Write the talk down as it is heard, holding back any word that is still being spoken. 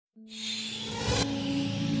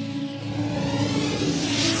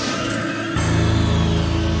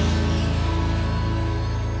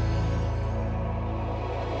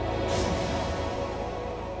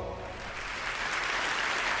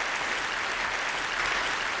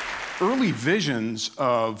Early visions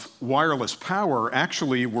of wireless power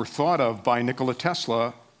actually were thought of by Nikola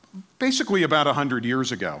Tesla basically about 100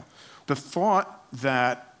 years ago. The thought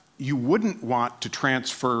that you wouldn't want to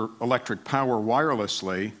transfer electric power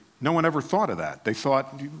wirelessly, no one ever thought of that. They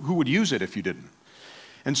thought, who would use it if you didn't?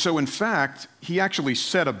 And so in fact, he actually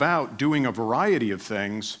set about doing a variety of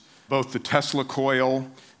things, both the Tesla coil.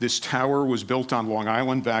 This tower was built on Long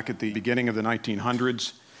Island back at the beginning of the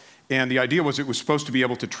 1900s. And the idea was it was supposed to be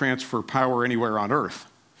able to transfer power anywhere on Earth.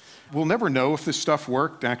 We'll never know if this stuff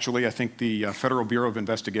worked. Actually, I think the Federal Bureau of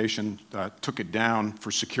Investigation took it down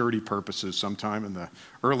for security purposes sometime in the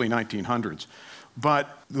early 1900s.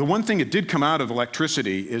 But the one thing that did come out of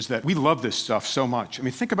electricity is that we love this stuff so much. I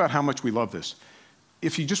mean, think about how much we love this.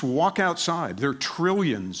 If you just walk outside, there are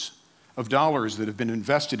trillions of dollars that have been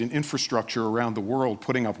invested in infrastructure around the world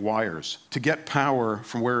putting up wires to get power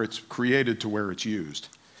from where it's created to where it's used.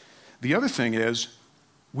 The other thing is,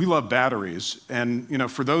 we love batteries,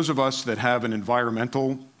 and for those of us that have an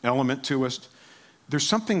environmental element to us, there's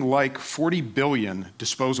something like 40 billion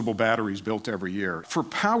disposable batteries built every year for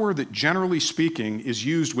power that, generally speaking, is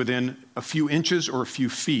used within a few inches or a few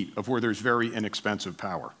feet of where there's very inexpensive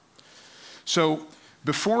power. So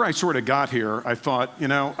before I sort of got here, I thought,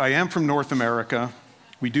 I am from North America.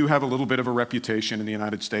 We do have a little bit of a reputation in the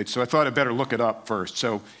United States, so I thought I'd better look it up first.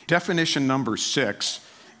 So definition number 6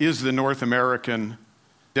 is the North American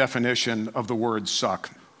definition of the word suck.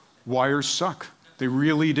 Wires suck. They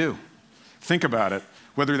really do. Think about it,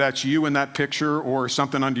 whether that's you in that picture or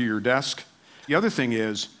something under your desk. The other thing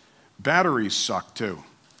is, batteries suck too.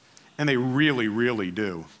 And they really, really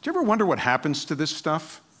do. Do you ever wonder what happens to this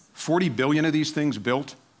stuff? 40 billion of these things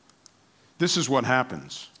built? This is what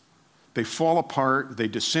happens. They fall apart, they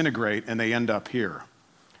disintegrate, and they end up here.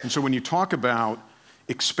 And so when you talk about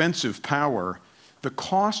expensive power, the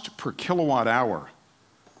cost per kilowatt hour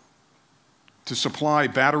to supply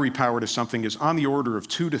battery power to something is on the order of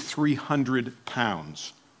 200 to 300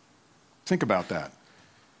 pounds. Think about that.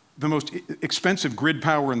 The most expensive grid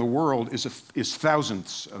power in the world is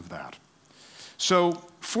thousandths of that. So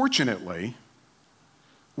fortunately,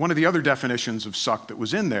 one of the other definitions of suck that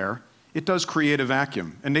was in there, it does create a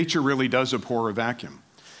vacuum, and nature really does abhor a vacuum.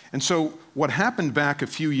 And so what happened back a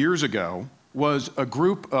few years ago was a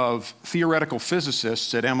group of theoretical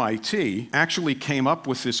physicists at MIT actually came up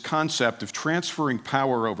with this concept of transferring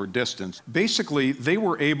power over distance. Basically, they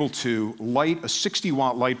were able to light a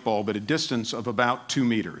 60-watt light bulb at a distance of about 2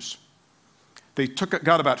 meters. They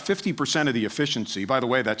got about 50% of the efficiency. By the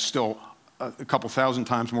way, that's still a couple thousand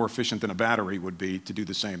times more efficient than a battery would be to do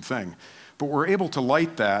the same thing. But we're able to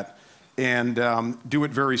light that and do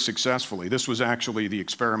it very successfully. This was actually the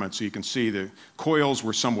experiment, so you can see the coils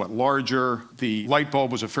were somewhat larger. The light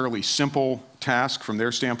bulb was a fairly simple task from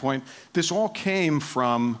their standpoint. This all came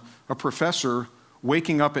from a professor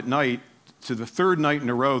waking up at night to the 3rd night in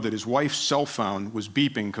a row that his wife's cell phone was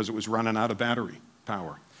beeping because it was running out of battery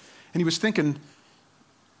power. And he was thinking,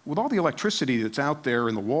 with all the electricity that's out there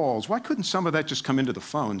in the walls, why couldn't some of that just come into the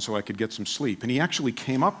phone so I could get some sleep? And he actually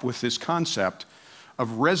came up with this concept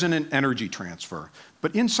of resonant energy transfer.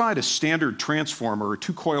 But inside a standard transformer are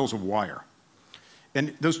 2 coils of wire.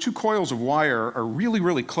 And those 2 coils of wire are really,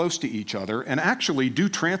 really close to each other and actually do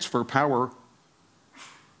transfer power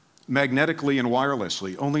magnetically and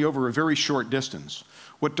wirelessly, only over a very short distance.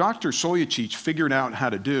 What Dr. Soyachich figured out how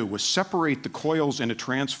to do was separate the coils in a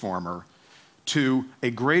transformer to a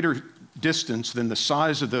greater distance than the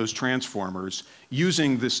size of those transformers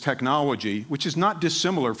using this technology, which is not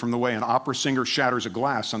dissimilar from the way an opera singer shatters a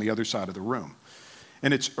glass on the other side of the room.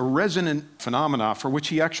 And it's a resonant phenomena for which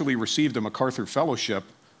he actually received a MacArthur Fellowship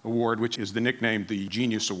Award, which is the nickname the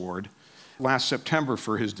Genius Award, last September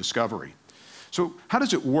for his discovery. So how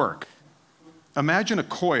does it work? Imagine a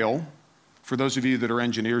coil. For those of you that are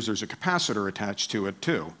engineers, there's a capacitor attached to it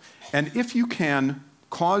too. And if you can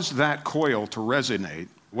cause that coil to resonate,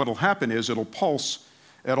 what'll happen is it'll pulse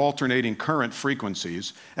at alternating current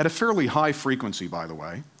frequencies, at a fairly high frequency, by the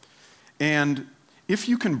way. And if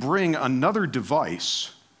you can bring another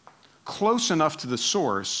device close enough to the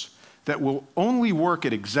source that will only work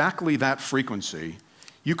at exactly that frequency,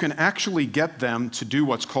 you can actually get them to do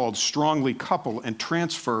what's called strongly couple and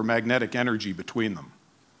transfer magnetic energy between them.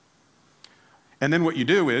 And then what you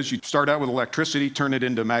do is you start out with electricity, turn it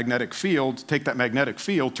into a magnetic field, take that magnetic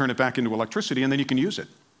field, turn it back into electricity, and then you can use it.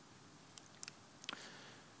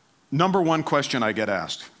 Number one question I get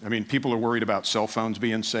asked, I mean, people are worried about cell phones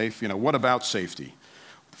being safe. What about safety?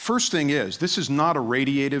 First thing is, this is not a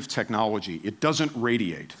radiative technology. It doesn't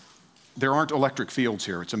radiate. There aren't electric fields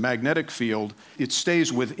here. It's a magnetic field. It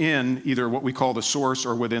stays within either what we call the source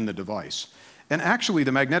or within the device. And actually,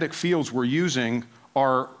 the magnetic fields we're using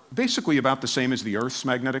are basically about the same as the Earth's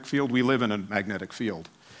magnetic field. We live in a magnetic field.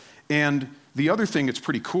 And the other thing that's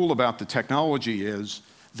pretty cool about the technology is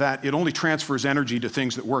that it only transfers energy to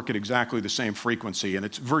things that work at exactly the same frequency, and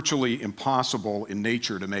it's virtually impossible in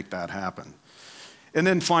nature to make that happen. And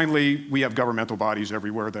then finally, we have governmental bodies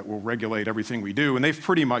everywhere that will regulate everything we do, and they've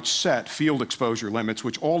pretty much set field exposure limits,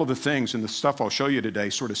 which all of the things in the stuff I'll show you today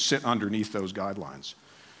sort of sit underneath those guidelines.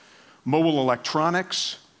 Mobile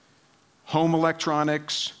electronics, home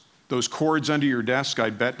electronics, those cords under your desk, I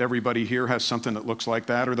bet everybody here has something that looks like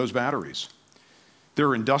that, or those batteries. There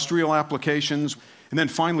are industrial applications, and then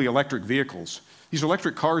finally, electric vehicles. These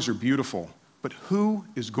electric cars are beautiful, but who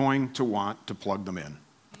is going to want to plug them in?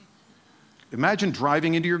 Imagine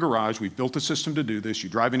driving into your garage. We've built a system to do this. You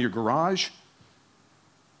drive into your garage,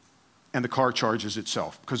 and the car charges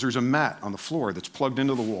itself because there's a mat on the floor that's plugged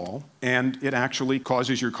into the wall, and it actually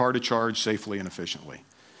causes your car to charge safely and efficiently.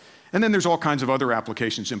 And then there's all kinds of other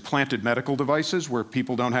applications, implanted medical devices where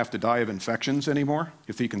people don't have to die of infections anymore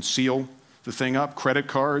if you can seal the thing up, credit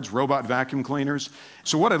cards, robot vacuum cleaners.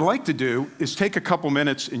 So what I'd like to do is take a couple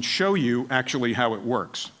minutes and show you actually how it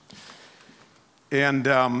works. And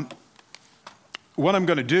what I'm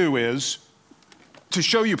going to do is to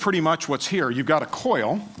show you pretty much what's here. You've got a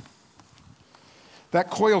coil. That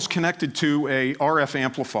coil's connected to a RF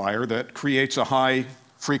amplifier that creates a high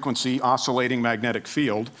frequency oscillating magnetic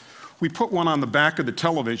field. We put one on the back of the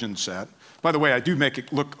television set. By the way, I do make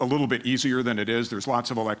it look a little bit easier than it is. There's lots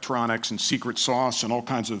of electronics and secret sauce and all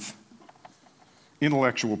kinds of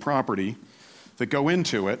intellectual property that go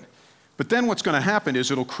into it. But then what's going to happen is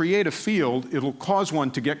it'll create a field. It'll cause one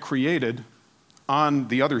to get created on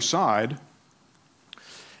the other side.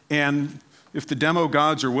 And if the demo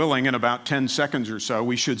gods are willing, in about 10 seconds or so,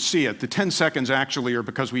 we should see it. The 10 seconds actually are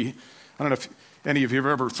because I don't know if any of you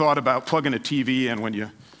have ever thought about plugging a TV in when you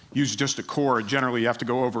use just a cord. Generally, you have to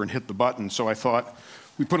go over and hit the button. So I thought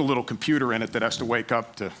we put a little computer in it that has to wake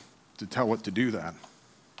up to tell it to do that.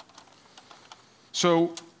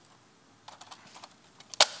 So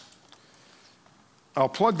I'll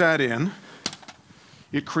plug that in.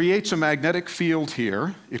 It creates a magnetic field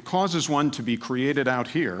here. It causes one to be created out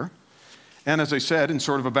here. And as I said, in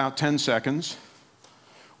sort of about 10 seconds,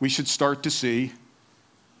 we should start to see.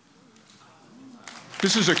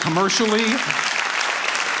 This is a commercially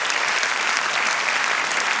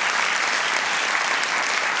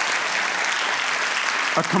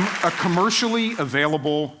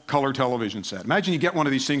available color television set. Imagine you get one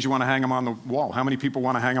of these things, you want to hang them on the wall. How many people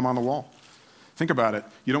want to hang them on the wall? Think about it.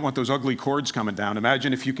 You don't want those ugly cords coming down.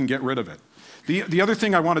 Imagine if you can get rid of it. The other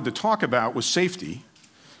thing I wanted to talk about was safety.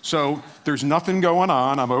 So there's nothing going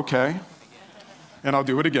on. I'm okay. And I'll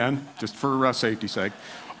do it again, just for safety's sake.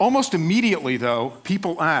 Almost immediately, though,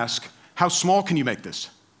 people ask, how small can you make this?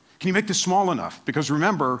 Can you make this small enough? Because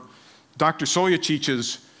remember, Dr.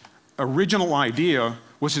 Soyachic's original idea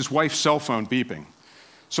was his wife's cell phone beeping.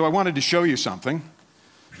 So I wanted to show you something.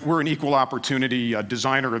 We're an equal opportunity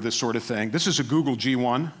designer of this sort of thing. This is a Google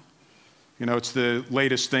G1. It's the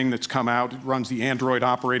latest thing that's come out. It runs the Android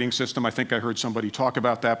operating system. I think I heard somebody talk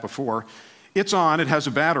about that before. It's on, it has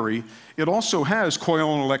a battery. It also has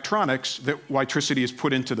coil and electronics that electricity is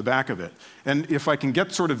put into the back of it. And if I can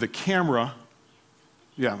get sort of the camera,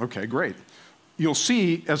 yeah, okay, great. You'll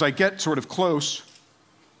see as I get sort of close,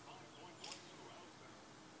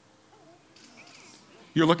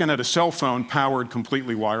 you're looking at a cell phone powered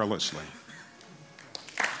completely wirelessly.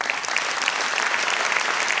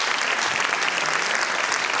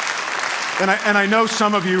 And I know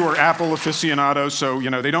some of you are Apple aficionados, so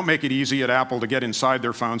they don't make it easy at Apple to get inside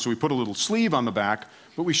their phone, so we put a little sleeve on the back,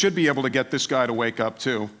 but we should be able to get this guy to wake up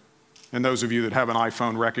too. And those of you that have an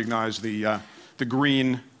iPhone recognize the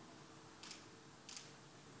green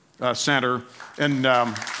center, and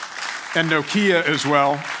Nokia as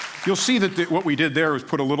well. You'll see that what we did there was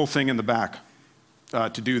put a little thing in the back to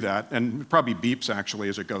do that, and it probably beeps actually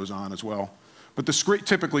as it goes on as well. But the screen,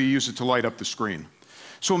 typically you use it to light up the screen.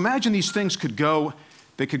 So imagine these things could go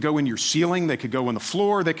in your ceiling, they could go in the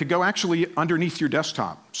floor, they could go actually underneath your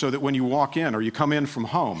desktop so that when you walk in or you come in from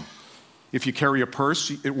home, if you carry a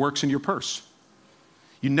purse, it works in your purse.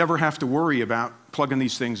 You never have to worry about plugging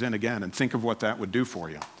these things in again, and think of what that would do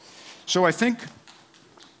for you. So I think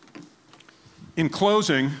in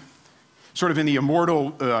closing, sort of in the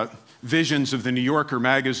immortal visions of the New Yorker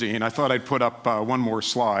magazine, I thought I'd put up one more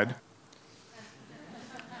slide.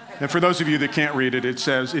 And for those of you that can't read it, it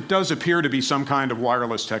says, it does appear to be some kind of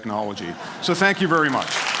wireless technology. So thank you very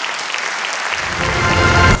much.